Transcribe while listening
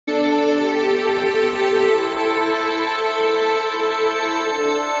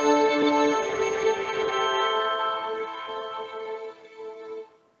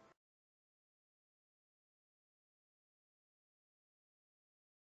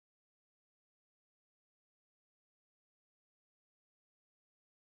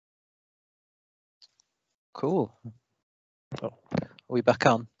Cool. Oh, are we back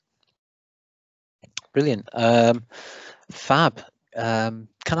on? Brilliant. Fab. Can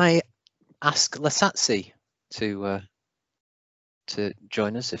I ask Letsatsi to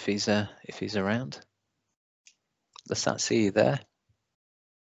join us if he's around? Letsatsi, are you there?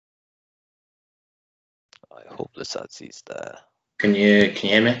 I hope Letsatsi's there. Can you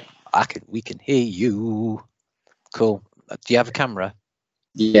hear me? We can hear you. Cool. Do you have a camera?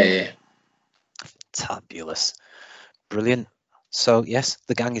 Yeah. Fabulous. Brilliant. So yes,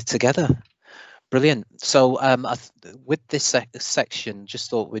 the gang is together. Brilliant. So with this section, just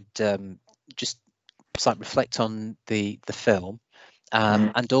thought we'd just like reflect on the film,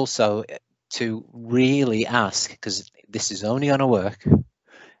 and also to really ask, because this is only going to work.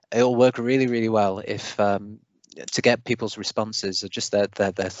 It'll work really, really well if to get people's responses or just their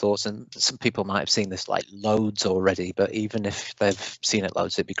thoughts. And some people might have seen this like loads already, but even if they've seen it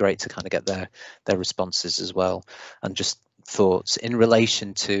loads, it'd be great to kind of get their responses as well, and just thoughts in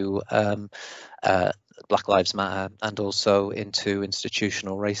relation to Black Lives Matter and also into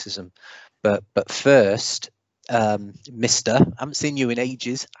institutional racism. But first, Mister, I haven't seen you in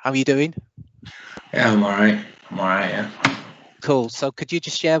ages. How are you doing? Yeah, I'm all right. Yeah. Cool. So could you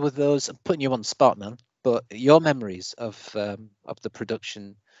just share with us, I'm putting you on the spot, man, but your memories of the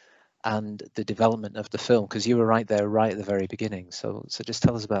production and the development of the film, because you were right there, right at the very beginning. So just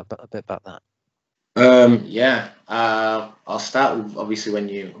tell us a bit about that. Yeah. I'll start with obviously when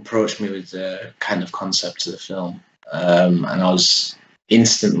you approached me with the kind of concept of the film, and I was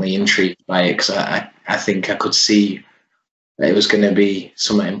instantly intrigued by it because I think I could see that it was going to be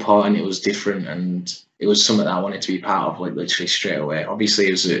something important. It was different, and it was something that I wanted to be part of, like literally straight away. Obviously,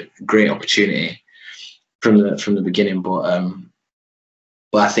 it was a great opportunity from the beginning, but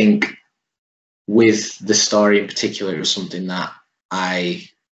I think with the story in particular, it was something that I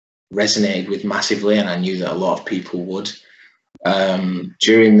resonated with massively, and I knew that a lot of people would.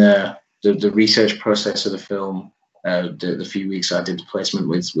 During the research process of the film, the few weeks I did the placement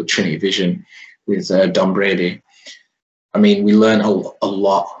with Trinity Vision with Don Brady, I mean, we learned a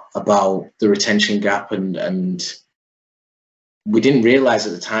lot about the retention gap, and we didn't realize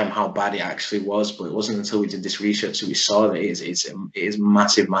at the time how bad it actually was. But it wasn't until we did this research that we saw that it is a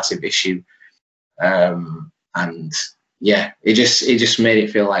massive issue. And yeah, it just made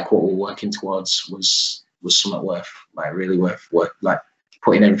it feel like what we're working towards was something really worth like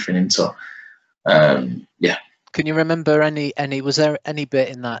putting everything into. Yeah. Can you remember any? Was there any bit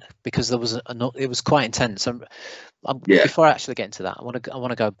in that, because there was it was quite intense? Yeah. Before I actually get into that, I want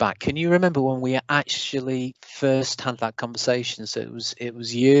to go back. Can you remember when we actually first had that conversation? So it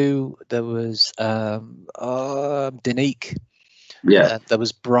was you. There was Danique. Yeah. There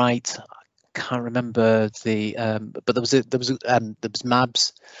was Bright. I can't remember the but there was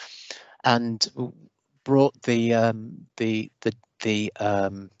Mabs, and brought the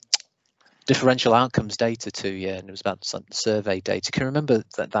differential outcomes data to you, and it was about some survey data. Can you remember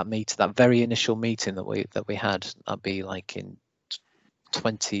that meeting, that very initial meeting that we had? That'd be like in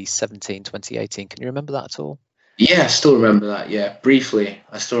 2017, 2018. Can you remember that at all? Yeah, I still remember that. Yeah, briefly.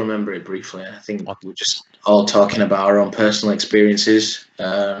 I still remember it briefly. I think we're just all talking about our own personal experiences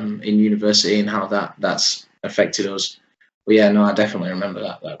in university and how that's affected us. But yeah, no, I definitely remember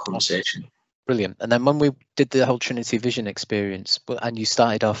that conversation. Brilliant. And then when we did the whole Trinity Vision experience, and you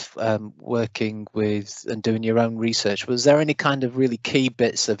started off working with and doing your own research, was there any kind of really key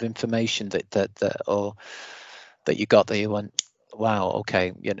bits of information that you got that you went, wow,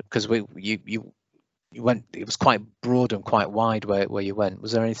 okay, you know, because you went, it was quite broad and quite wide where you went.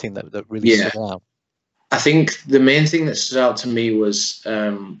 Was there anything that really stood out? I think the main thing that stood out to me was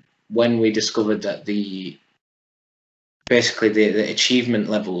when we discovered that basically the achievement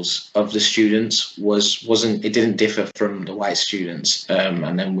levels of the students it didn't differ from the white students,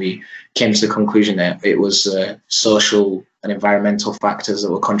 and then we came to the conclusion that it was social and environmental factors that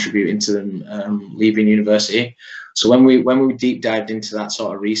were contributing to them leaving university. So when we deep dived into that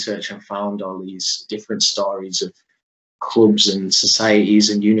sort of research and found all these different stories of clubs and societies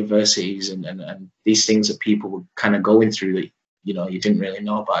and universities and these things that people were kind of going through that, you know, you didn't really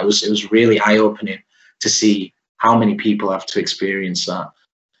know about, it was really eye-opening to see how many people have to experience that.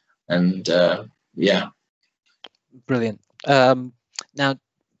 And yeah. Brilliant. Now,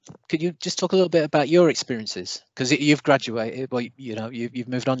 could you just talk a little bit about your experiences? Because you've graduated, well, you know, you've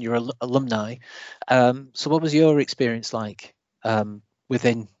moved on, you're alumni. So what was your experience like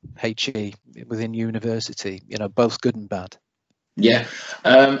within HE, within university, you know, both good and bad? Yeah,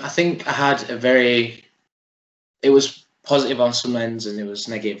 I think I had it was positive on some ends and it was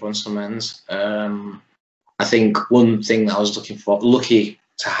negative on some ends. I think one thing that I was lucky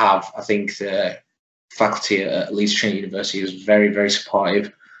to have, I think faculty at Leeds Trinity University was very, very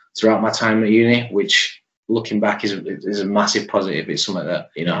supportive throughout my time at uni, which looking back is a massive positive. It's something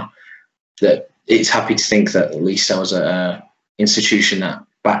that, you know, that it's happy to think that at least I was at an institution that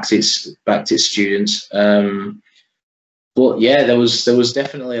backed its students. But yeah, there was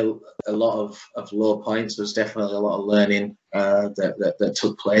definitely a lot of low points. There was definitely a lot of learning that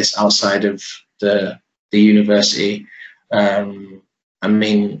took place outside of the university. I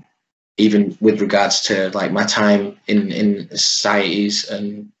mean, even with regards to like my time in societies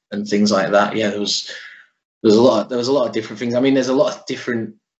and things like that. Yeah, there was a lot of different things. I mean, there's a lot of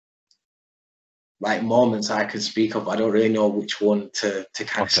different like moments I could speak of. I don't really know which one to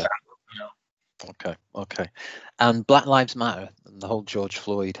kind of start with, you know. Okay. And Black Lives Matter and the whole George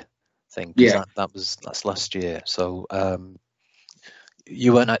Floyd thing, Yeah, that's last year. So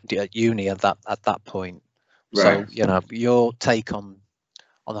you weren't at uni at that point. right. So, you know, your take on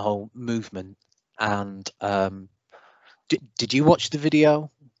the whole movement, and did you watch the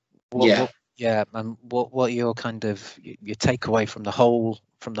video? Yeah. Yeah, and what are your kind of your takeaway from the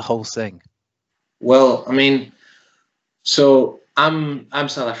whole thing? Well, I mean, so I'm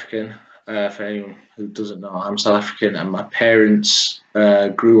South African. For anyone who doesn't know, I'm South African, and my parents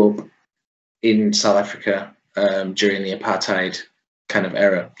grew up in South Africa during the apartheid kind of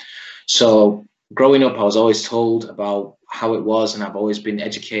era. So growing up, I was always told about how it was, and I've always been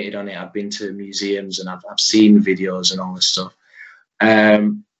educated on it. I've been to museums and I've seen videos and all this stuff.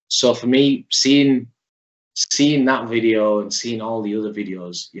 So for me, seeing that video and seeing all the other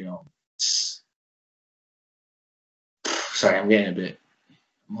videos, you know, sorry, I'm getting a bit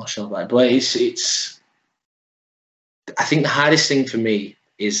emotional about it, but it's. I think the hardest thing for me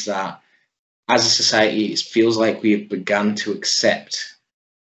is that as a society, it feels like we have begun to accept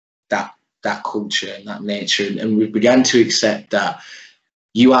that culture and that nature, and we've begun to accept that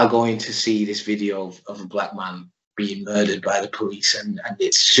you are going to see this video of a black man being murdered by the police, and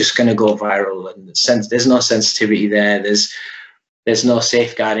it's just going to go viral, and there's no sensitivity there. There's no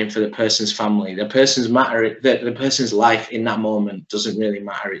safeguarding for the person's family. The person's life in that moment doesn't really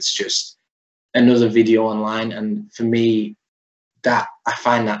matter. It's just another video online, and for me, that I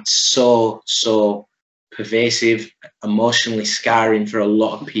find that so pervasive, emotionally scarring for a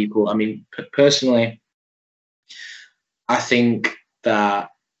lot of people. I mean, personally, I think that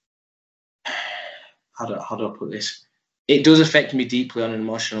how do I put this? It does affect me deeply on an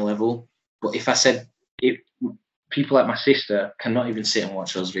emotional level. But if people like my sister cannot even sit and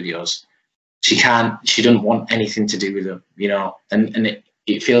watch those videos, she doesn't want anything to do with them, you know, and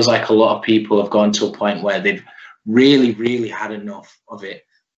it feels like a lot of people have gone to a point where they've really had enough of it.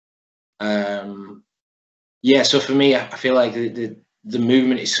 Yeah, so for me, I feel like the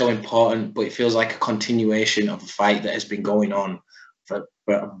movement is so important, but it feels like a continuation of a fight that has been going on for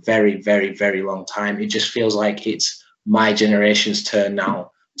a very long time. It just feels like it's my generation's turn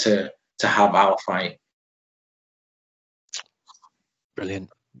now to have our fight. Brilliant.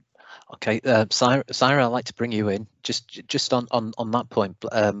 Okay, Syra, I'd like to bring you in just on that point.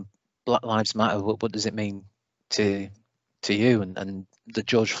 Black Lives Matter. What does it mean to you and the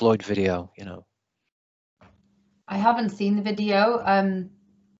George Floyd video? You know, I haven't seen the video.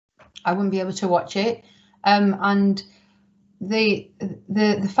 I wouldn't be able to watch it. And the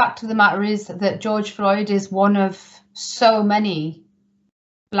fact of the matter is that George Floyd is one of so many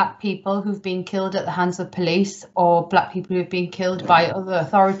black people who've been killed at the hands of police, or black people who've been killed by other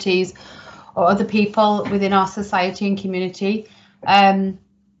authorities or other people within our society and community.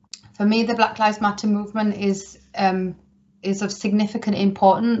 For me, the Black Lives Matter movement is of significant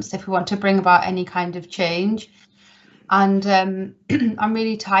importance if we want to bring about any kind of change. And I'm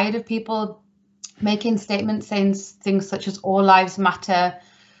really tired of people making statements saying things such as all lives matter,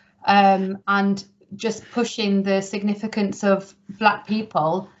 and just pushing the significance of black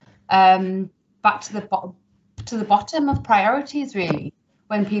people back to the bottom of priorities, really.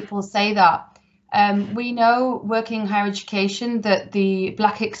 When people say that, we know, working in higher education, that the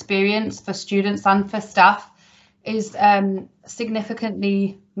black experience for students and for staff is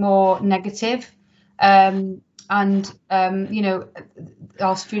significantly more negative, and you know,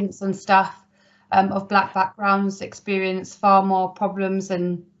 our students and staff of black backgrounds experience far more problems,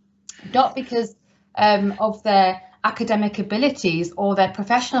 and not because of their academic abilities or their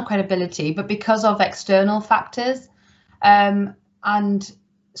professional credibility, but because of external factors. And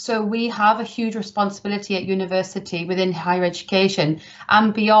so we have a huge responsibility at university, within higher education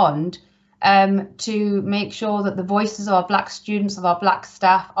and beyond, to make sure that the voices of our black students, of our black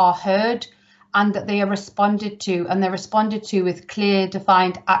staff, are heard, and that they are responded to, and they're responded to with clear,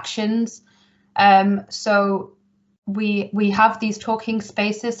 defined actions. So we have these talking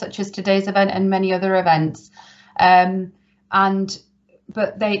spaces such as today's event and many other events, but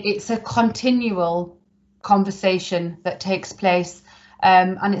it's a continual conversation that takes place,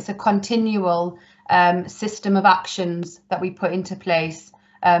 and it's a continual system of actions that we put into place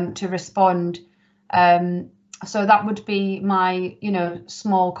to respond. So that would be my,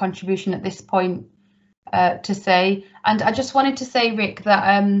 small contribution at this point to say. And I just wanted to say, Rick,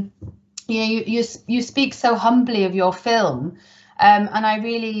 that you speak so humbly of your film, and I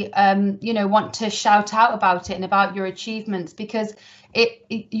really want to shout out about it and about your achievements, because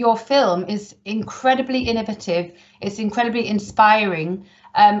your film is incredibly innovative. It's incredibly inspiring.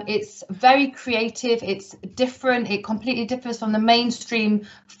 It's very creative. It's different. It completely differs from the mainstream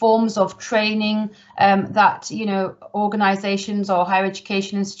forms of training that organizations or higher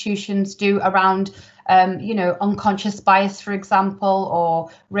education institutions do around unconscious bias, for example, or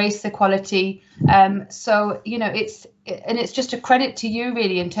race equality. So it's just a credit to you,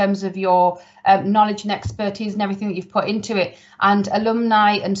 really, in terms of your knowledge and expertise and everything that you've put into it, and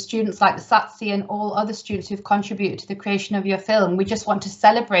alumni and students like Letsatsi and all other students who've contributed to the creation of your film. We just want to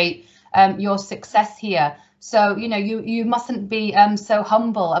celebrate your success here. So you mustn't be so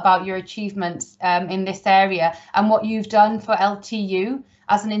humble about your achievements in this area and what you've done for LTU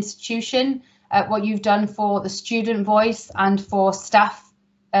as an institution, what you've done for the student voice and for staff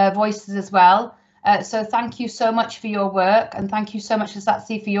voices as well. So thank you so much for your work, and thank you so much,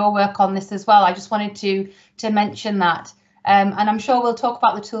 Letsatsi, for your work on this as well. I just wanted to mention that, and I'm sure we'll talk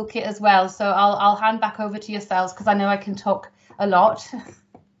about the toolkit as well. So I'll hand back over to yourselves, because I know I can talk a lot.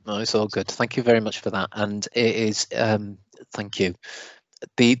 No, it's all good. Thank you very much for that. And it is, thank you.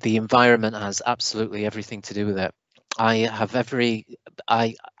 The environment has absolutely everything to do with it. I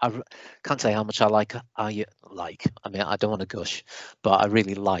can't say how much I mean, I don't want to gush, but I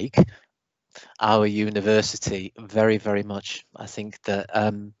really like our university very, very much. I think that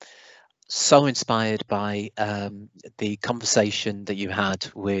so inspired by the conversation that you had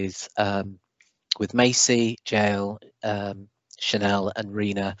with Macy, Jael, Chanel and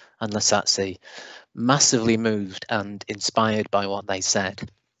Rena and Letsatsi, massively moved and inspired by what they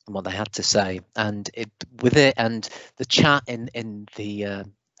said and what they had to say, and the chat in the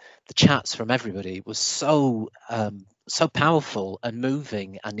chats from everybody was so powerful and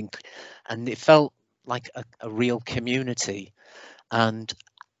moving, and it felt like a real community, and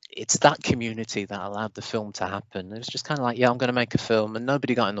it's that community that allowed the film to happen. It was just kind of like, yeah, I'm going to make a film, and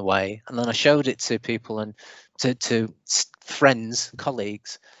nobody got in the way. And then I showed it to people and to friends,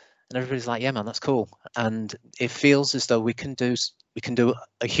 colleagues, and everybody's like, yeah, man, that's cool. And it feels as though we can do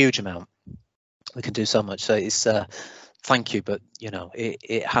a huge amount. We can do so much. So it's thank you, but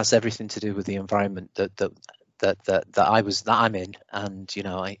it has everything to do with the environment that I'm in, and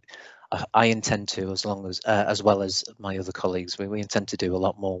I intend to, as well as my other colleagues, we intend to do a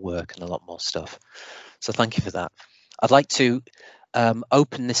lot more work and a lot more stuff. So thank you for that. I'd like to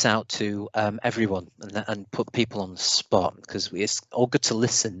open this out to everyone and put people on the spot, because it's all good to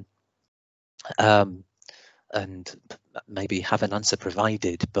listen and maybe have an answer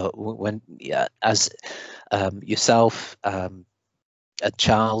provided, but when as yourself,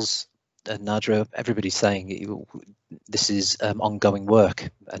 Charles, Nadra, everybody's saying this is ongoing work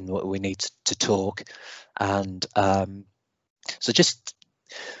and we need to talk, and so just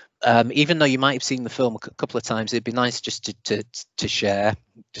even though you might have seen the film a couple of times, it'd be nice just to share,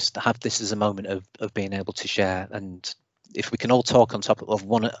 just to have this as a moment of being able to share, and if we can all talk on top of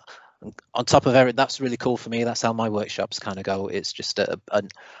one, on top of everything, that's really cool for me. That's how my workshops kind of go. It's just an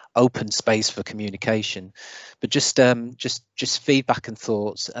open space for communication, but just feedback and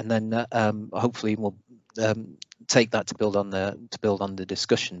thoughts, and then hopefully we'll take that to build on the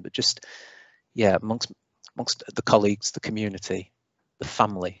discussion. But just amongst the colleagues, the community, the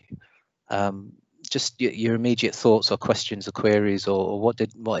family, just your immediate thoughts or questions or queries, or what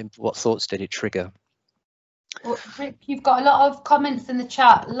thoughts did it trigger? Well, Rick, you've got a lot of comments in the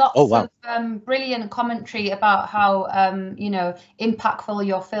chat, lots of brilliant commentary about how impactful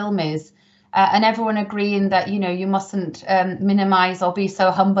your film is, and everyone agreeing that you mustn't minimize or be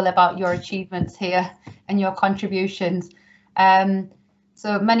so humble about your achievements here and your contributions.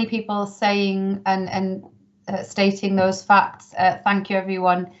 So many people saying and stating those facts. Thank you,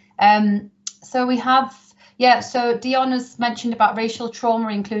 everyone. So we have. Yeah, so Dion has mentioned about racial trauma,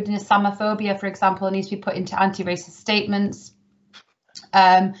 including Islamophobia, for example, needs to be put into anti-racist statements,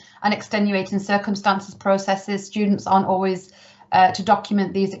 and extenuating circumstances processes. Students aren't always to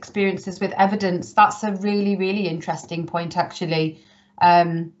document these experiences with evidence. That's a really, really interesting point, actually.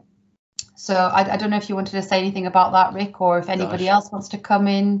 So I don't know if you wanted to say anything about that, Rick, or if anybody else wants to come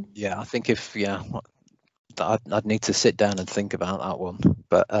in. Yeah, I think I'd need to sit down and think about that one.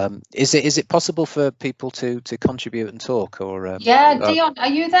 But is it possible for people to contribute and talk? Or yeah, Dion, are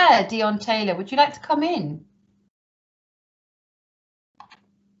you there, Dion Taylor? Would you like to come in?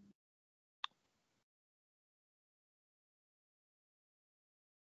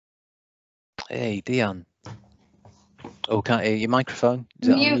 Hey, Dion. Oh, can't hear your microphone. Is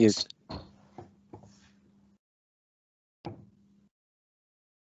it on mute?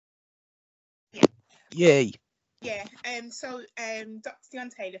 Yay. Yeah, so Dr. Dion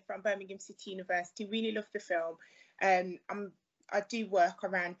Taylor from Birmingham City University, really love the film. I do work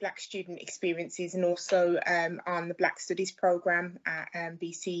around Black student experiences and also on the Black Studies programme at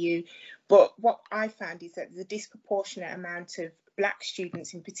BCU. But what I found is that there's a disproportionate amount of Black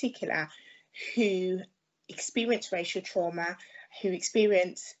students in particular who experience racial trauma, who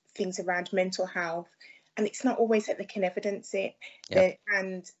experience things around mental health, and it's not always that they can evidence it. Yeah.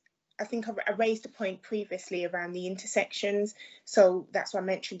 And I think I raised a point previously around the intersections. So that's why I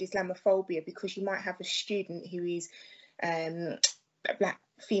mentioned Islamophobia, because you might have a student who is a Black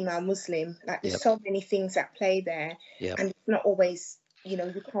female Muslim. Like there's so many things at play there, and it's not always, you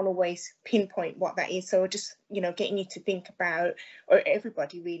can't always pinpoint what that is. So just, getting you to think about, or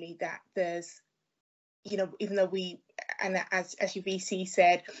everybody really, that there's, even though and as your VC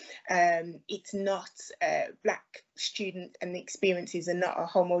said, it's not Black student and the experiences are not a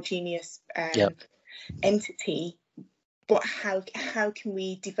homogeneous entity, but how can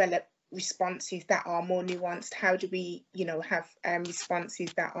we develop responses that are more nuanced? How do we, have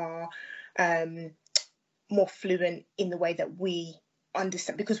responses that are more fluent in the way that we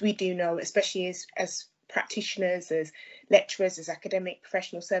understand? Because we do know, especially as practitioners, as lecturers, as academic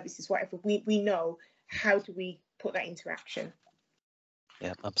professional services, whatever, we know, how do we put that into action?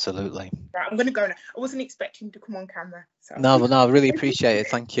 Yeah, absolutely. Right, I'm going to go now. I wasn't expecting to come on camera. So. No, I really appreciate it.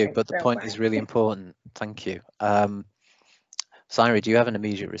 Thank you. But the point is really important. Thank you. Syra, do you have an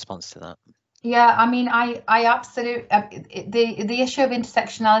immediate response to that? Yeah, I mean, I absolutely, the issue of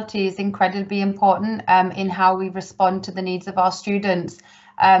intersectionality is incredibly important in how we respond to the needs of our students,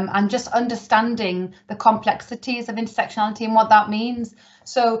 and just understanding the complexities of intersectionality and what that means.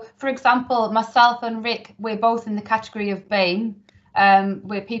 So, for example, myself and Rick, we're both in the category of BAME.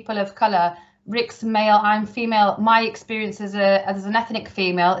 We're people of colour. Rick's male, I'm female. My experience as an ethnic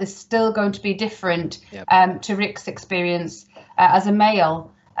female is still going to be different to Rick's experience as a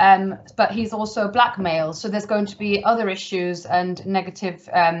male. But he's also a Black male, so there's going to be other issues and negative,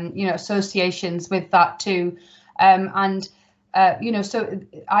 associations with that too. So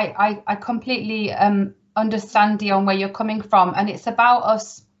I completely understand, Dion, where you're coming from, and it's about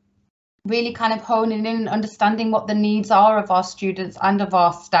us really kind of honing in and understanding what the needs are of our students and of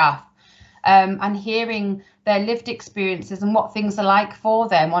our staff, and hearing their lived experiences and what things are like for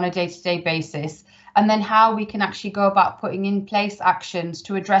them on a day-to-day basis. And then how we can actually go about putting in place actions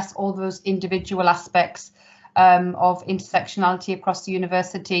to address all those individual aspects of intersectionality across the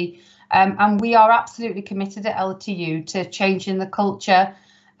university. And we are absolutely committed at LTU to changing the culture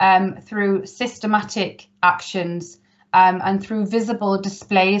through systematic actions and through visible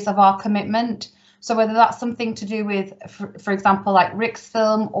displays of our commitment. So whether that's something to do with, for example, like Rick's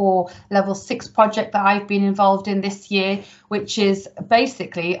film or Level 6 project that I've been involved in this year, which is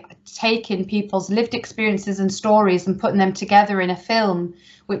basically taking people's lived experiences and stories and putting them together in a film,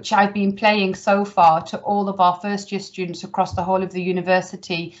 which I've been playing so far to all of our first year students across the whole of the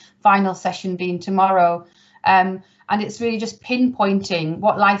university, final session being tomorrow. And it's really just pinpointing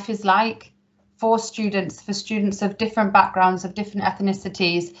what life is like for students of different backgrounds, of different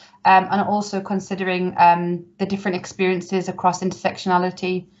ethnicities, and also considering the different experiences across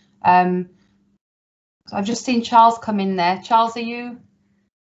intersectionality. So I've just seen Charles come in there. Charles, are you?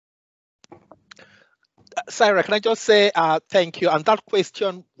 Syra, can I just say thank you? And that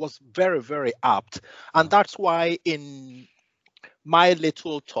question was very, very apt. And that's why in my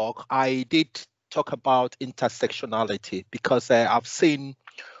little talk, I did talk about intersectionality, because I've seen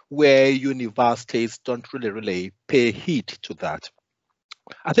where universities don't really pay heed to that.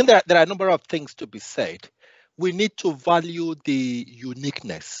 I think there are a number of things to be said. We need to value the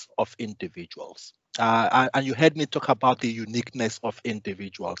uniqueness of individuals. And you heard me talk about the uniqueness of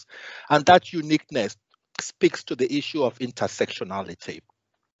individuals. And that uniqueness speaks to the issue of intersectionality.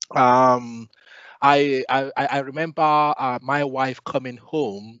 I remember my wife coming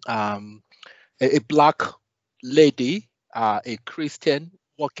home, a Black lady, a Christian,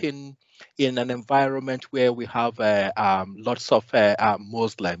 working in an environment where we have lots of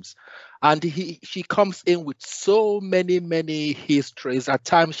Muslims. And she comes in with so many histories. At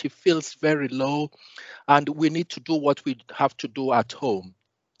times she feels very low, and we need to do what we have to do at home.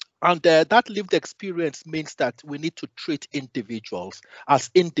 And that lived experience means that we need to treat individuals as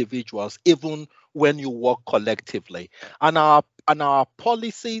individuals, even when you work collectively. And our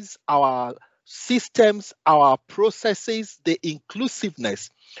policies, our systems, our processes, the inclusiveness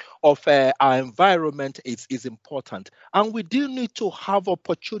of our environment is important. And we do need to have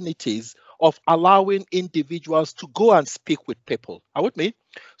opportunities of allowing individuals to go and speak with people. Are with me?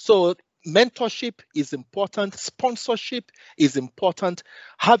 So mentorship is important, sponsorship is important,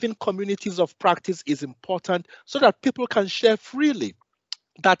 having communities of practice is important so that people can share freely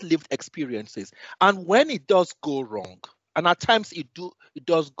that lived experiences. And when it does go wrong, and at times it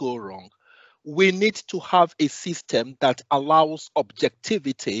does go wrong, we need to have a system that allows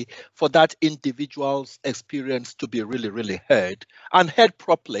objectivity for that individual's experience to be really, really heard and heard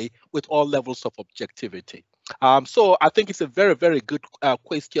properly with all levels of objectivity. So I think it's a very, very good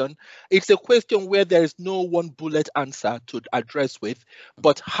question. It's a question where there is no one bullet answer to address with,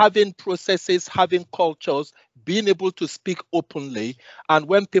 but having processes, having cultures, being able to speak openly, and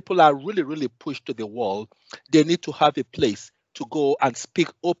when people are really, really pushed to the wall, they need to have a place to go and speak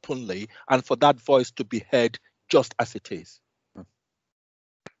openly and for that voice to be heard just as it is.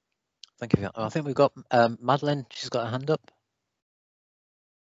 Thank you. I think we've got Madeline, she's got her hand up.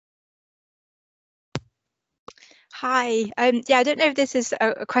 Hi. Yeah, I don't know if this is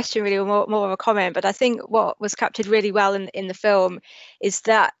a question really or more of a comment, but I think what was captured really well in the film is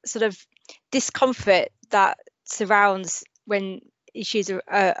that sort of discomfort that surrounds when issues of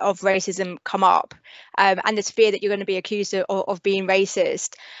racism come up, and this fear that you're going to be accused of being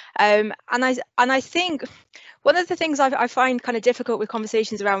racist. And I think one of the things I find kind of difficult with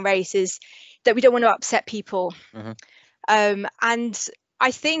conversations around race is that we don't want to upset people. Mm-hmm. And I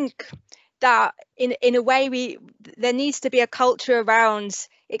think that in a way there needs to be a culture around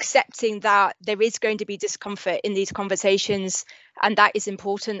accepting that there is going to be discomfort in these conversations, and that is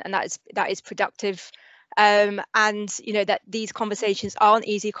important and that is productive. And you know that these conversations aren't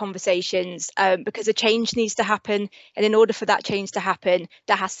easy conversations, because a change needs to happen, and in order for that change to happen,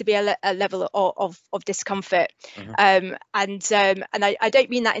 there has to be a level of discomfort. Mm-hmm. And I don't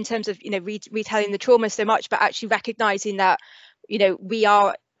mean that in terms of retelling the trauma so much, but actually recognizing that we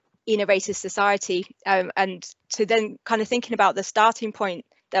are in a racist society, and so then kind of thinking about the starting point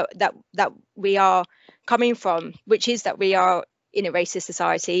that we are coming from, which is that we are in a racist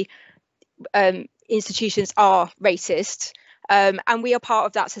society. Institutions are racist, and we are part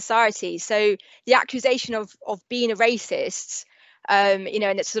of that society. So the accusation of being a racist, and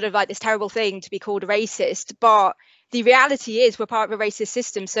it's sort of like this terrible thing to be called a racist, but the reality is we're part of a racist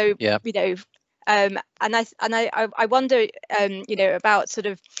system. So yeah. And I wonder about sort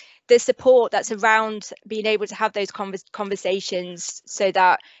of the support that's around being able to have those conversations so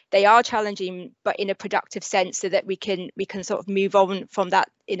that they are challenging but in a productive sense, so that we can sort of move on from that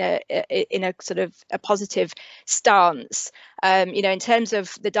in a sort of a positive stance, in terms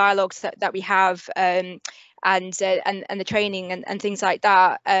of the dialogues that we have, and the training and things like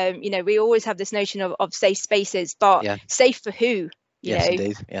that. We always have this notion of safe spaces, but yeah. Safe for who? Yes,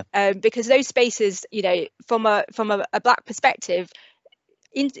 indeed. Yeah. Because those spaces, from a Black perspective,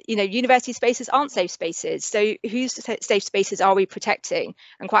 university spaces aren't safe spaces. So whose safe spaces are we protecting?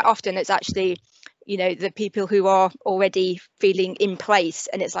 And quite often it's actually, the people who are already feeling in place,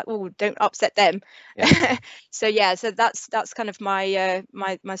 and it's like, oh, don't upset them. Yeah. So that's kind of my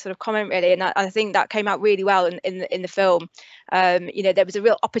my sort of comment really, and I think that came out really well in the film. There was a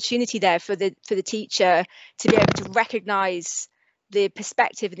real opportunity there for the teacher to be able to recognise the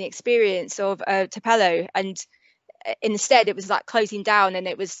perspective and the experience of Tupelo, and instead it was like closing down, and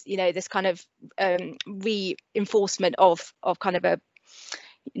it was this kind of reinforcement of kind of a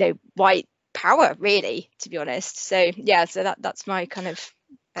white power, really, to be honest. So yeah, so that's my kind of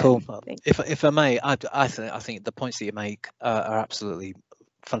cool thing. If I may, I think the points that you make are absolutely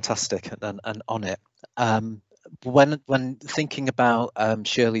fantastic and on it. When thinking about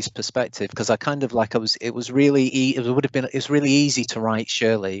Shirley's perspective, because it was really easy to write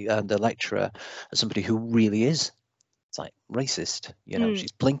Shirley, the lecturer, as somebody who really is, it's like racist,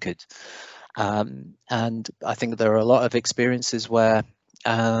 she's blinkered, and I think there are a lot of experiences where,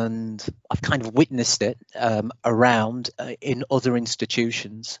 and I've kind of witnessed it around in other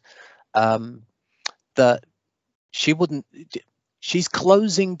institutions, that she's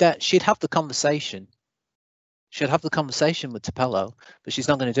closing that. She'd have the conversation with Tupelo, but she's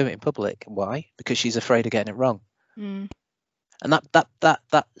not going to do it in public. Why? Because she's afraid of getting it wrong. And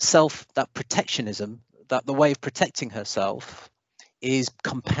that protectionism, that the way of protecting herself is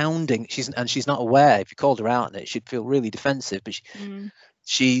compounding. She's not aware. If you called her out on it, she'd feel really defensive, but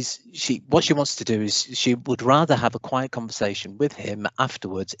what she wants to do is she would rather have a quiet conversation with him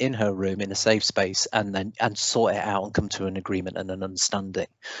afterwards in her room in a safe space and sort it out and come to an agreement and an understanding,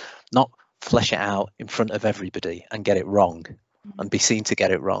 not flesh it out in front of everybody and get it wrong and be seen to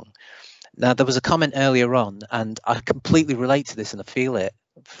get it wrong. Now, there was a comment earlier on, and I completely relate to this and I feel it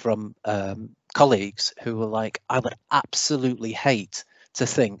from colleagues who were like, I would absolutely hate to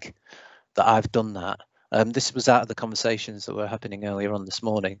think that I've done that. This was out of the conversations that were happening earlier on this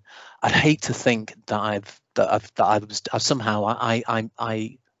morning. I'd hate to think that I was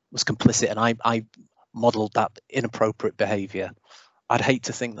complicit and I modelled that inappropriate behaviour. I'd hate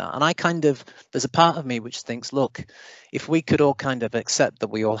to think that. And there's a part of me which thinks, look, if we could all kind of accept that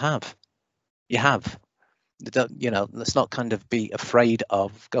we all have, let's not kind of be afraid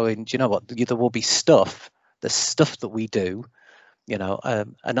of going, do you know what, there will be stuff, the stuff that we do,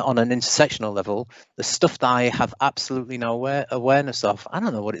 and on an intersectional level, the stuff that I have absolutely no awareness of. I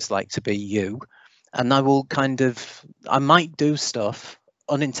don't know what it's like to be you, and I might do stuff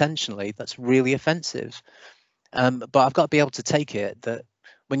unintentionally that's really offensive, but I've got to be able to take it that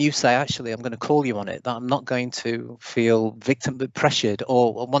when you say, actually, I'm going to call you on it, that I'm not going to feel pressured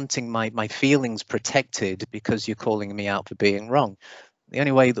or wanting my feelings protected because you're calling me out for being wrong. The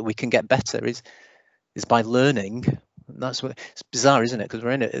only way that we can get better is by learning. And that's what it's bizarre, isn't it? Because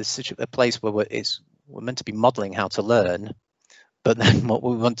we're in such a place where we're meant to be modeling how to learn, but then what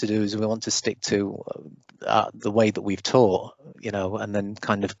we want to do is we want to stick to the way that we've taught, and then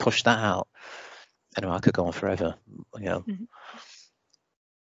kind of push that out. Anyway, I could go on forever, Mm-hmm.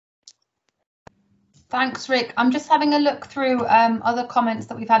 Thanks, Rick. I'm just having a look through other comments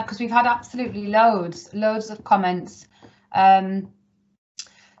that we've had, because we've had absolutely loads of comments. We've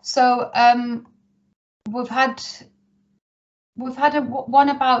had one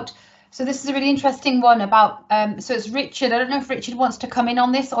about, so this is a really interesting one about, so it's Richard. I don't know if Richard wants to come in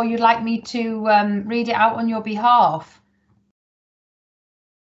on this, or you'd like me to read it out on your behalf.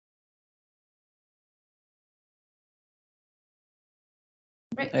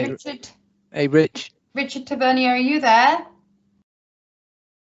 Richard. Hey, Rich. Richard Tavernier, are you there?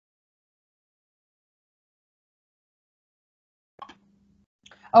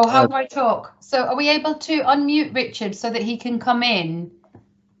 Oh, how do I talk? So are we able to unmute Richard so that he can come in?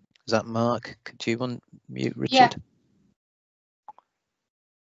 Is that Mark? Could you unmute Richard? Yeah.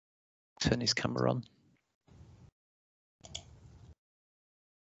 Turn his camera on.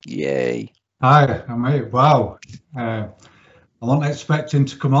 Yay. Hi, I'm here. Wow. I wasn't expecting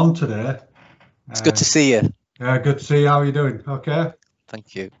to come on today. It's good to see you. Yeah, good to see you. How are you doing? Okay.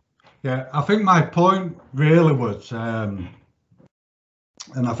 Thank you. Yeah, I think my point really was, and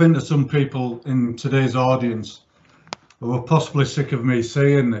I think there's some people in today's audience who are possibly sick of me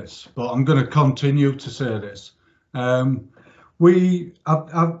saying this, but I'm going to continue to say this.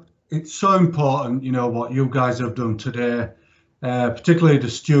 It's so important, what you guys have done today, particularly the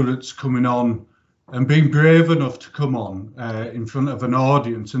students coming on and being brave enough to come on in front of an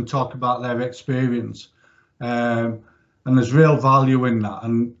audience and talk about their experience. And there's real value in that,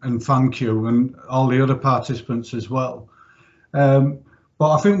 and thank you, and all the other participants as well. But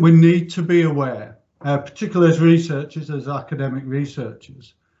I think we need to be aware, particularly as researchers, as academic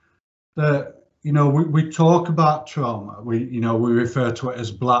researchers, that we talk about trauma. We refer to it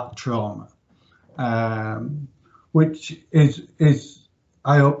as black trauma, which is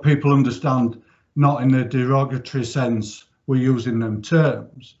I hope people understand, not in a derogatory sense we're using them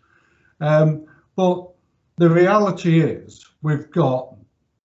terms. But the reality is we've got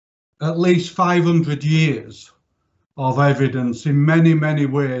at least 500 years of evidence in many, many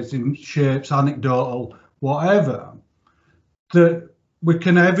ways, in shapes, anecdotal, whatever, that we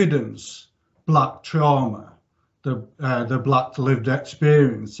can evidence black trauma, the black lived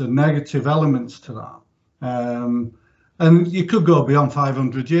experience, and negative elements to that. And you could go beyond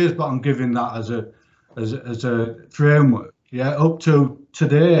 500 years, but I'm giving that as a framework, up to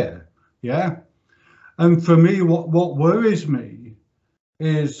today, And for me, what worries me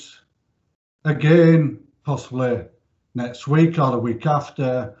is, again, possibly next week or the week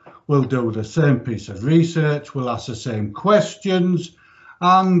after, we'll do the same piece of research, we'll ask the same questions,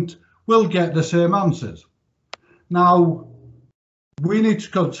 and we'll get the same answers. Now, we need to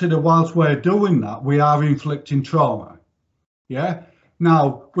consider, whilst we're doing that, we are inflicting trauma.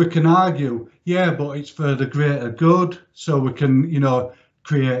 Now, we can argue, but it's for the greater good, so we can,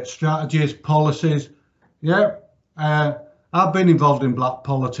 create strategies, policies. I've been involved in black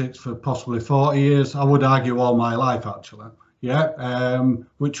politics for possibly 40 years. I would argue all my life, actually,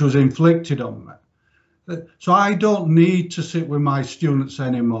 which was inflicted on me. So I don't need to sit with my students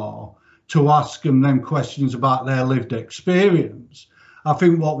anymore to ask them questions about their lived experience. I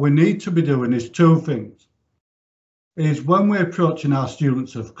think what we need to be doing is two things. Is when we're approaching our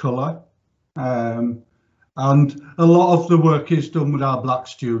students of colour, and a lot of the work is done with our black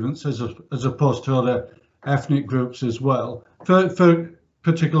students as opposed to other ethnic groups as well, for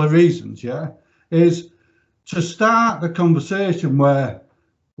particular reasons, yeah, is to start the conversation where,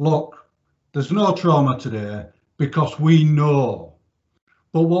 look, there's no trauma today because we know,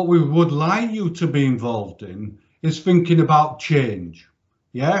 but what we would like you to be involved in is thinking about change,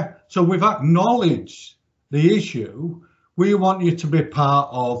 yeah? So we've acknowledged the issue, we want you to be part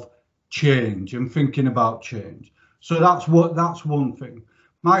of change and thinking about change. So that's one thing.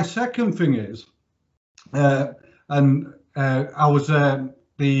 My second thing is, I was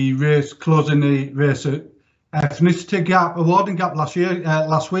closing the race ethnicity gap, awarding gap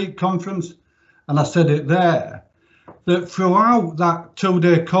last week conference, and I said it there, that throughout that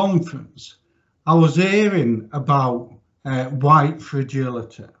 2-day conference, I was hearing about white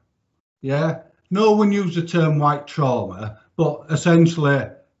fragility, yeah? No one used the term white trauma, but essentially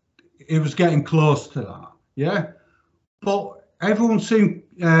it was getting close to that, yeah? But everyone seemed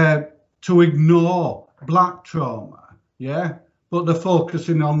to ignore black trauma, yeah? But they're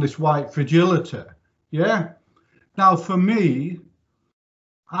focusing on this white fragility, yeah? Now for me,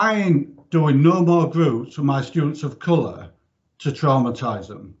 I ain't doing no more groups for my students of colour to traumatise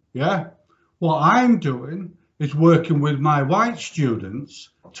them, yeah? What I'm doing is working with my white students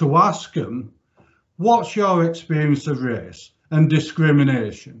to ask them, what's your experience of race and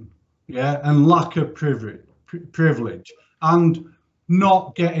discrimination, yeah, and lack of privilege, and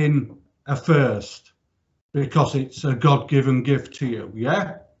not getting a first because it's a God-given gift to you,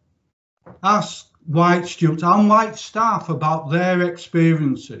 yeah? Ask white students and white staff about their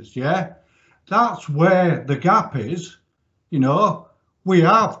experiences, yeah? That's where the gap is, you know? We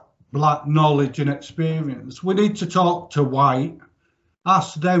have black knowledge and experience. We need to talk to white,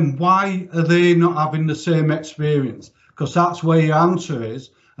 ask them why are they not having the same experience, because that's where your answer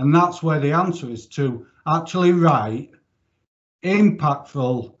is, and that's where the answer is to actually write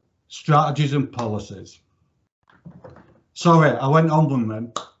impactful strategies and policies. Sorry, I went on one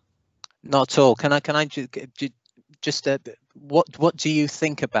then. Not at all. Can I just what do you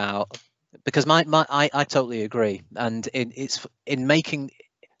think about? Because I totally agree, and it's in making.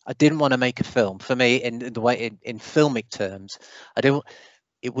 I didn't want to make a film. For me, in the way in filmic terms,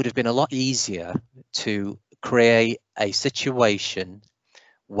 it would have been a lot easier to create a situation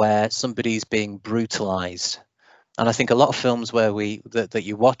where somebody's being brutalized, and I think a lot of films where that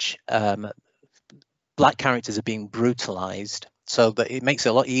you watch, black characters are being brutalized, so that it makes it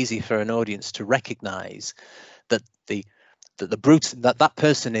a lot easier for an audience to recognize that that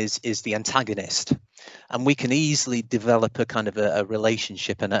person is the antagonist, and we can easily develop a kind of a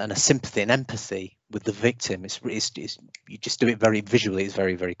relationship and a sympathy and empathy with the victim. It's you just do it very visually. It's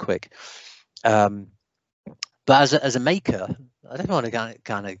very, very quick. But as a maker, I don't want to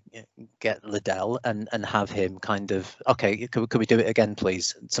kind of get Liddell and have him kind of, okay, could we do it again,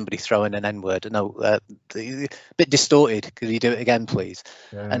 please? Somebody throw in an N-word. No, a bit distorted. Could you do it again, please?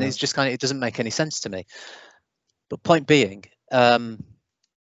 Yeah. And it's just kind of, it doesn't make any sense to me. But point being, it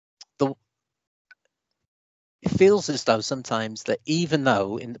feels as though sometimes that even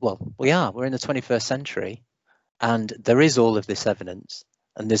though we're in the 21st century, and there is all of this evidence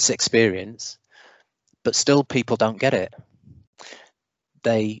and this experience, but still people don't get it.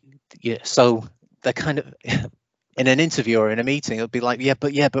 So they're kind of in an interview or in a meeting, it'll be like,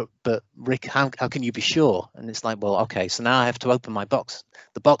 but Rick, how can you be sure? And it's like, well, okay, so now I have to open the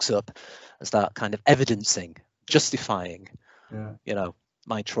box up and start kind of evidencing, justifying,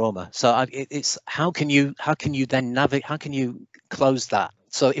 my trauma. So it's how can you then navigate? How can you close that?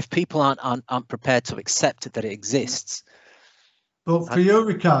 So if people aren't prepared to accept that it exists. But for you,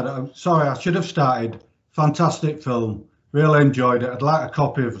 Ricardo, I'm sorry, I should have started. Fantastic film. Really enjoyed it. I'd like a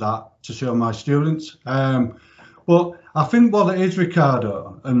copy of that to show my students. But I think what it is,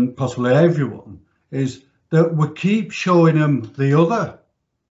 Ricardo, and possibly everyone, is that we keep showing them the other.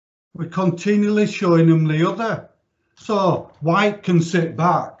 We're continually showing them the other. So white can sit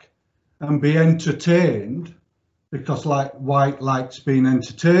back and be entertained because white likes being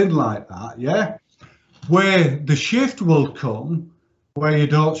entertained like that, yeah? Where the shift will come, where you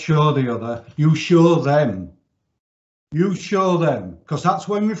don't show the other, you show them. You show them, because that's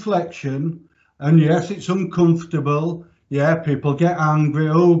when reflection, and yes, it's uncomfortable. Yeah, people get angry.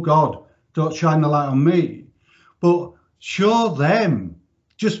 Oh God, don't shine the light on me. But show them.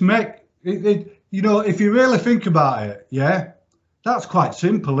 Just make it, if you really think about it, yeah, that's quite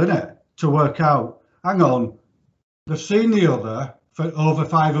simple, isn't it? To work out, hang on, they've seen the other for over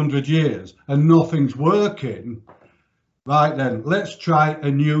 500 years and nothing's working. Right then, let's try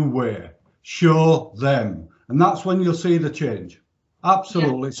a new way. Show them. And that's when you'll see the change.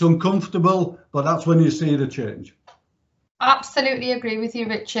 Absolutely. Yeah. It's uncomfortable, but that's when you see the change. Absolutely agree with you,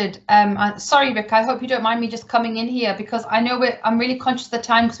 Richard. Sorry, Rick, I hope you don't mind me just coming in here, because I know I'm really conscious of the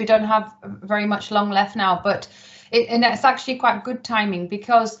time because we don't have very much long left now, but it's actually quite good timing,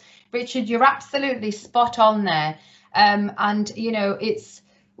 because Richard, you're absolutely spot on there. And you know, it's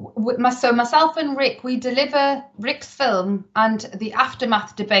so myself and Rick, we deliver Rick's film and the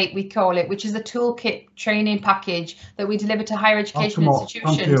aftermath debate, we call it, which is a toolkit training package that we deliver to higher education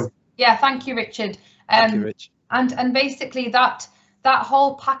institutions. Thank you. Yeah, thank you, Richard. Thank you, Rich. And basically that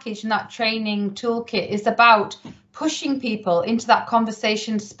whole package and that training toolkit is about pushing people into that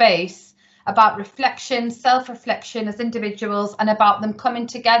conversation space about reflection, self-reflection as individuals, and about them coming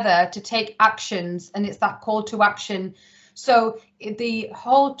together to take actions. And it's that call to action. So the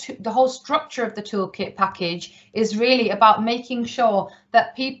whole structure of the toolkit package is really about making sure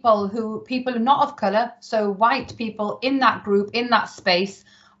that people who are not of colour, so white people in that group, in that space,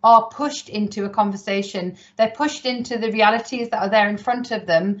 are pushed into a conversation. They're pushed into the realities that are there in front of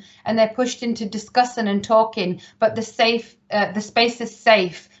them, and they're pushed into discussing and talking, but the space is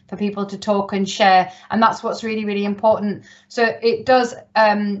safe for people to talk and share, and that's what's really, really important. So it does,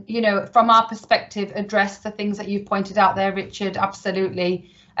 you know, from our perspective, address the things that you've pointed out there, Richard.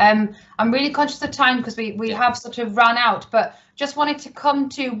 Absolutely. I'm really conscious of time because we have sort of run out, but just wanted to come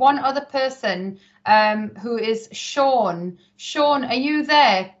to one other person who is Sean. Sean, are you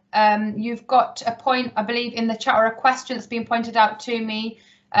there? You've got a point, I believe, in the chat, or a question that's been pointed out to me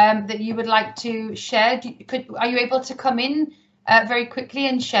that you would like to share. Are you able to come in very quickly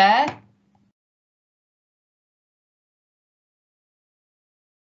and share?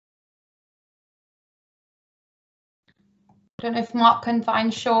 I don't know if Mark can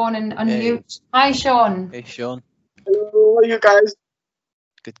find Sean and unmute. Hey. Hi, Sean. Hey, Sean. Hello, how are you guys?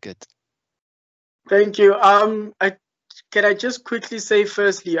 Good. Thank you. Can I just quickly say,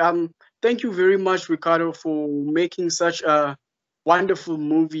 firstly, thank you very much, Ricardo, for making such a wonderful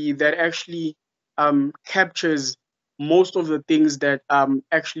movie that actually captures most of the things that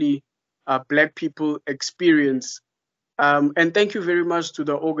actually Black people experience. And thank you very much to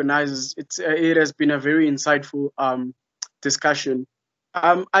the organizers. It has been a very insightful discussion.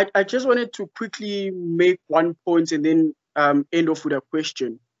 I just wanted to quickly make one point and then end off with a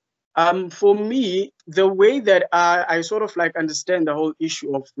question. For me, the way that I sort of like understand the whole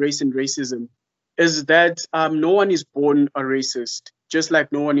issue of race and racism is that no one is born a racist, just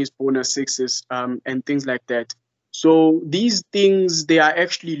like no one is born a sexist, and things like that. So these things, they are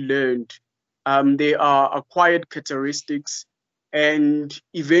actually learned. They are acquired characteristics, and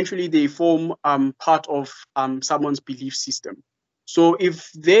eventually they form part of someone's belief system. So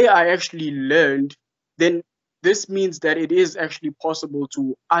if they are actually learned, then this means that it is actually possible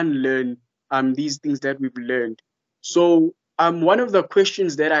to unlearn these things that we've learned. So one of the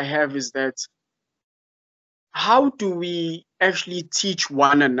questions that I have is that, how do we actually teach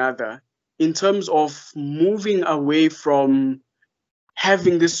one another in terms of moving away from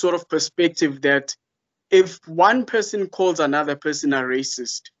having this sort of perspective that if one person calls another person a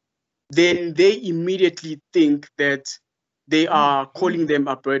racist, then they immediately think that they are calling them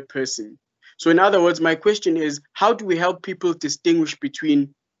a bad person. So in other words, my question is, how do we help people distinguish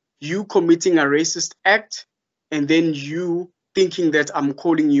between you committing a racist act and then you thinking that I'm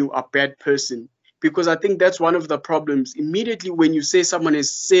calling you a bad person? Because I think that's one of the problems. Immediately when you say someone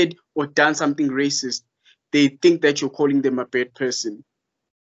has said or done something racist, they think that you're calling them a bad person.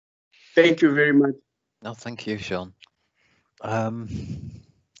 Thank you very much. No, thank you, Sean.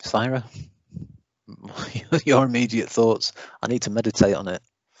 Syra, your immediate thoughts. I need to meditate on it.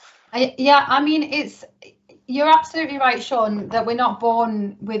 Yeah, I mean, you're absolutely right, Sean, that we're not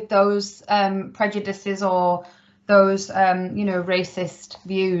born with those prejudices or those, you know, racist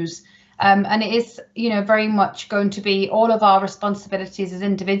views. And it is, you know, very much going to be all of our responsibilities as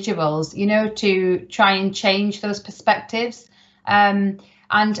individuals, you know, to try and change those perspectives. And,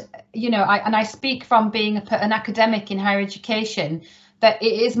 you know, I speak from being an academic in higher education, that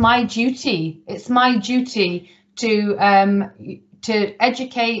it is my duty. It's my duty to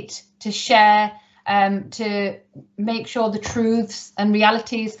educate, to share, to make sure the truths and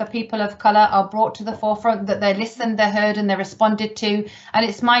realities for people of colour are brought to the forefront, that they're listened, they're heard, and they're responded to. And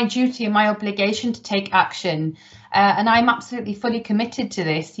it's my duty and my obligation to take action. and I'm absolutely fully committed to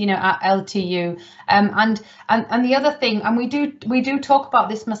this, you know, at LTU. And the other thing, and we do talk about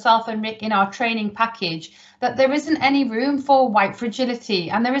this, myself and Rick, in our training package, that there isn't any room for white fragility,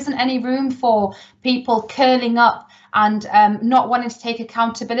 and there isn't any room for people curling up and not wanting to take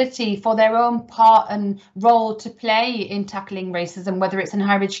accountability for their own part and role to play in tackling racism, whether it's in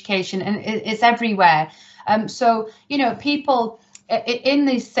higher education, and it's everywhere. So, you know, people in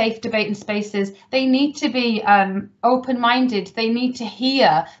these safe debating spaces, they need to be open-minded, they need to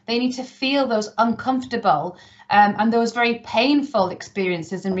hear, they need to feel those uncomfortable and those very painful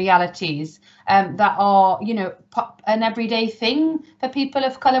experiences and realities that are, you know, an everyday thing for people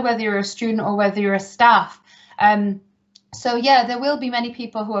of colour, whether you're a student or whether you're a staff. So yeah, there will be many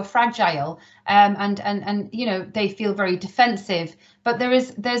people who are fragile and you know, they feel very defensive, but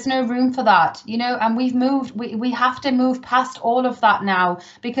there's no room for that, you know, and we have to move past all of that now,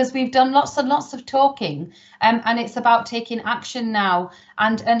 because we've done lots and lots of talking, and it's about taking action now.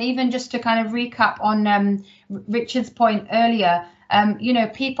 And even just to kind of recap on Richard's point earlier, you know,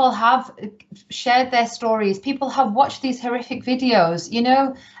 people have shared their stories, people have watched these horrific videos, you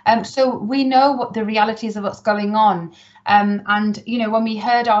know, so we know what the realities of what's going on. And, you know, when we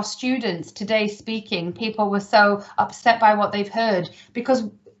heard our students today speaking, people were so upset by what they've heard, because,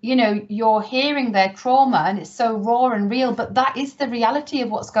 you know, you're hearing their trauma and it's so raw and real, but that is the reality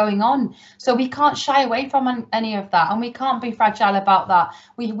of what's going on. So we can't shy away from any of that, and we can't be fragile about that.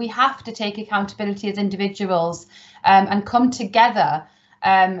 We have to take accountability as individuals and come together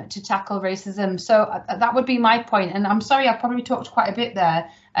to tackle racism. So that would be my point. And I'm sorry, I probably talked quite a bit there,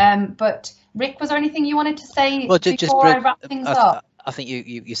 but Rick, was there anything you wanted to say before I wrap things up? I think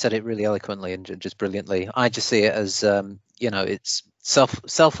you said it really eloquently and just brilliantly. I just see it as, you know, it's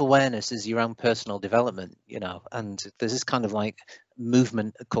self-awareness is your own personal development, you know, and there's this kind of like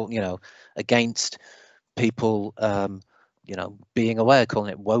movement called, you know, against people, you know, being aware,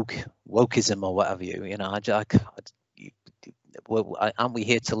 calling it wokeism or whatever you know, aren't we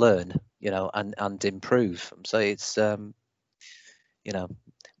here to learn, you know, and improve? So it's, you know,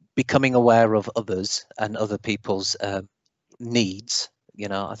 becoming aware of others and other people's needs, you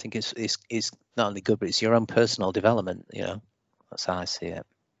know, I think it's not only good, but it's your own personal development, you know. That's how I see it.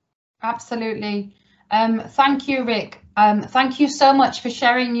 Absolutely. Thank you, Rick. Thank you so much for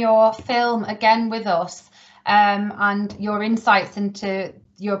sharing your film again with us, and your insights into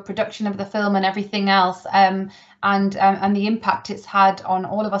your production of the film and everything else, and the impact it's had on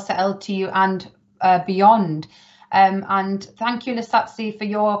all of us at LTU and beyond. And thank you, Letsatsi, for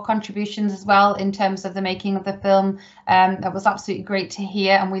your contributions as well in terms of the making of the film. That was absolutely great to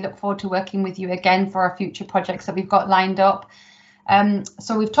hear, and we look forward to working with you again for our future projects that we've got lined up.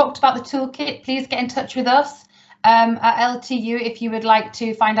 So we've talked about the toolkit. Please get in touch with us at LTU if you would like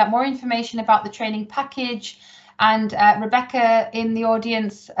to find out more information about the training package. And Rebecca in the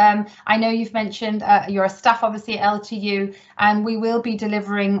audience, I know you've mentioned you're a staff obviously at LTU, and we will be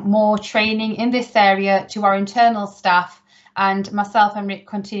delivering more training in this area to our internal staff, and myself and Rick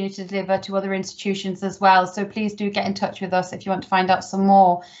continue to deliver to other institutions as well. So please do get in touch with us if you want to find out some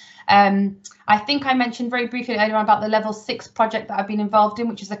more. I think I mentioned very briefly earlier on about the level 6 project that I've been involved in,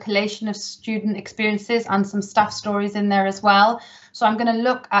 which is a collation of student experiences and some staff stories in there as well. So I'm going to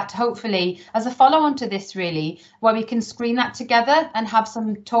look at, hopefully, as a follow-on to this really, where we can screen that together and have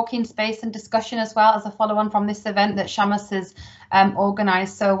some talking space and discussion as well as a follow-on from this event that Shamus has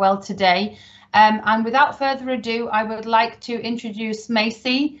organised so well today. And without further ado, I would like to introduce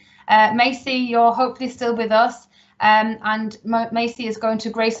Macy. Macy, you're hopefully still with us. And Macy is going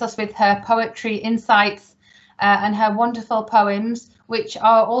to grace us with her poetry insights and her wonderful poems, which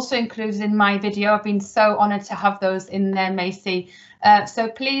are also included in my video. I've been so honoured to have those in there, Macy. So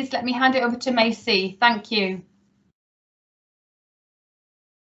please let me hand it over to Macy. Thank you.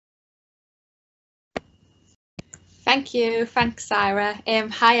 Thank you. Thanks, Syra.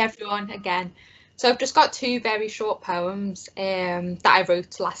 Hi, everyone, again. So I've just got 2 very short poems that I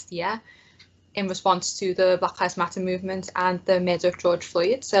wrote last year in response to the Black Lives Matter movement and the murder of George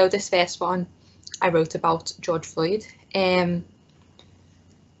Floyd. So this first one I wrote about George Floyd.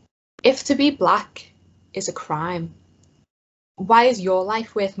 If to be black is a crime, why is your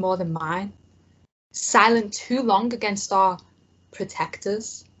life worth more than mine? Silent too long against our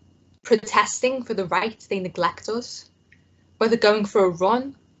protectors, protesting for the right they neglect us, whether going for a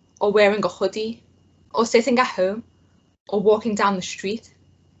run or wearing a hoodie or sitting at home or walking down the street,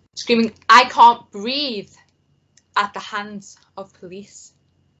 screaming, "I can't breathe," at the hands of police,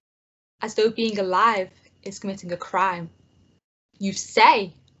 as though being alive is committing a crime. You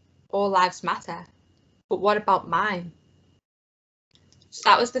say all lives matter, but what about mine? So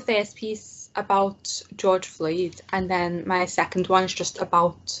that was the first piece about George Floyd, and then my second one is just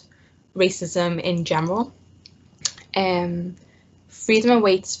about racism in general. Freedom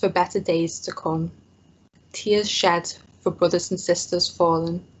awaits for better days to come. Tears shed for brothers and sisters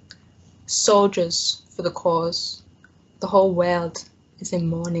fallen. Soldiers for the cause. The whole world is in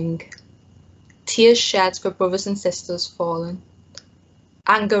mourning. Tears shed for brothers and sisters fallen.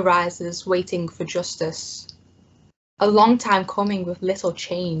 Anger rises, waiting for justice. A long time coming with little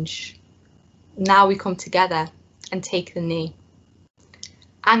change. Now we come together and take the knee.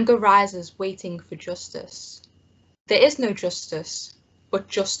 Anger rises, waiting for justice. There is no justice, but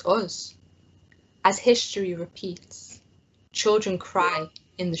just us. As history repeats, children cry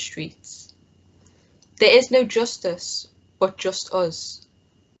in the streets. There is no justice, but just us,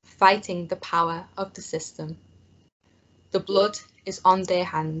 fighting the power of the system. The blood is on their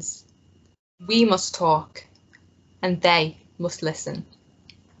hands. We must talk, and they must listen.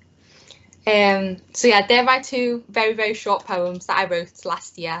 So yeah, they're my two very, very short poems that I wrote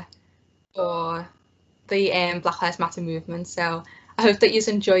last year for the Black Lives Matter movement. So I hope that you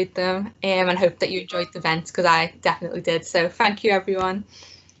enjoyed them, and hope that you enjoyed the event, because I definitely did. So thank you, everyone.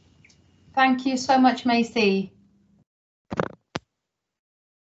 Thank you so much, Macy.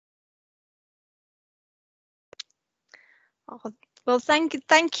 Oh, well, thank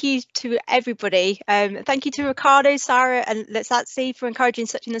you to everybody. Thank you to Ricardo, Syra and Letsatsi for encouraging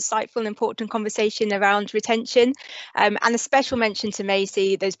such an insightful and important conversation around retention. And a special mention to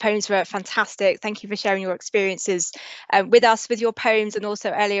Macy. Those poems were fantastic. Thank you for sharing your experiences with us, with your poems, and also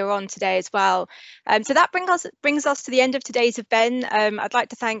earlier on today as well. So that brings us to the end of today's event. I'd like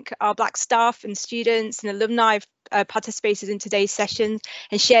to thank our Black staff and students and alumni participated in today's session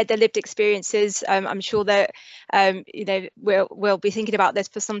and shared their lived experiences. I'm sure that we'll be thinking about this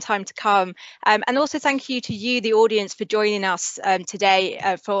for some time to come. And also thank you to you, the audience, for joining us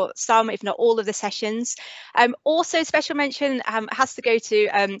today for some, if not all, of the sessions. Also, special mention has to go to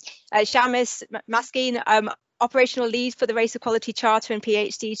Shamis Maskin, operational lead for the Race Equality Charter and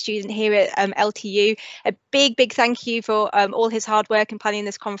PhD student here at LTU. A big thank you for all his hard work in planning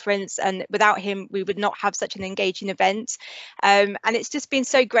this conference, and without him we would not have such an engaging event. And it's just been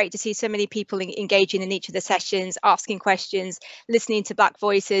so great to see so many people engaging in each of the sessions, asking questions, listening to Black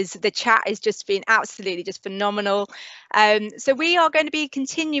voices. The chat has just been absolutely just phenomenal. So we are going to be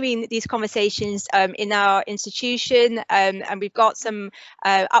continuing these conversations in our institution, and we've got some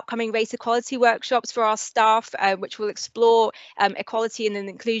upcoming race equality workshops for our staff, which will explore equality and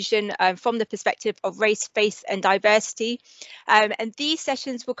inclusion from the perspective of race, faith and diversity. And these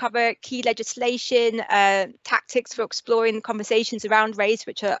sessions will cover key legislation, tactics for exploring conversations around race,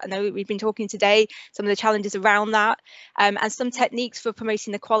 which I know we've been talking today, some of the challenges around that, and some techniques for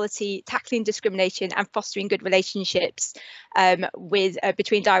promoting equality, tackling discrimination and fostering good relationships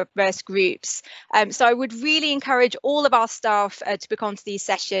between diverse groups. So I would really encourage all of our staff to book onto these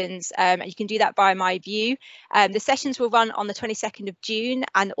sessions. You can do that via My View. The sessions will run on the 22nd of June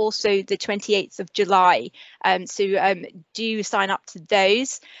and also the 28th of July. So do sign up to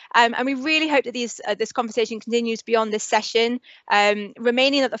those. And we really hope that this conversation continues beyond this session,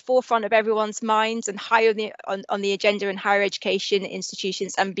 remaining at the forefront of everyone's minds and high on the agenda in higher education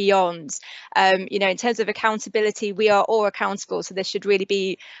institutions and beyond. In terms of accountability, we are all accountable, so this should really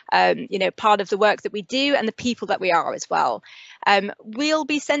be part of the work that we do and the people that we are as well. We'll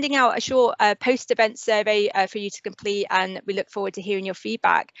be sending out a short post-event survey for you to complete, and we look forward to hearing your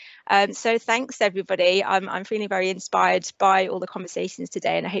feedback. So thanks everybody. I'm feeling very inspired by all the conversations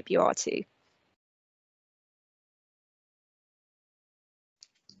today, and I hope you are too.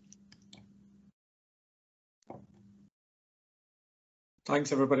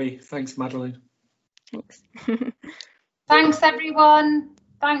 Thanks everybody. Thanks Madeline. Thanks. Thanks everyone.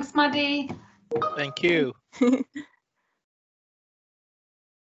 Thanks Maddie. Thank you.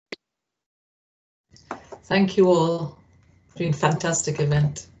 Thank you all. It's been a fantastic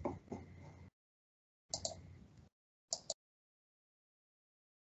event.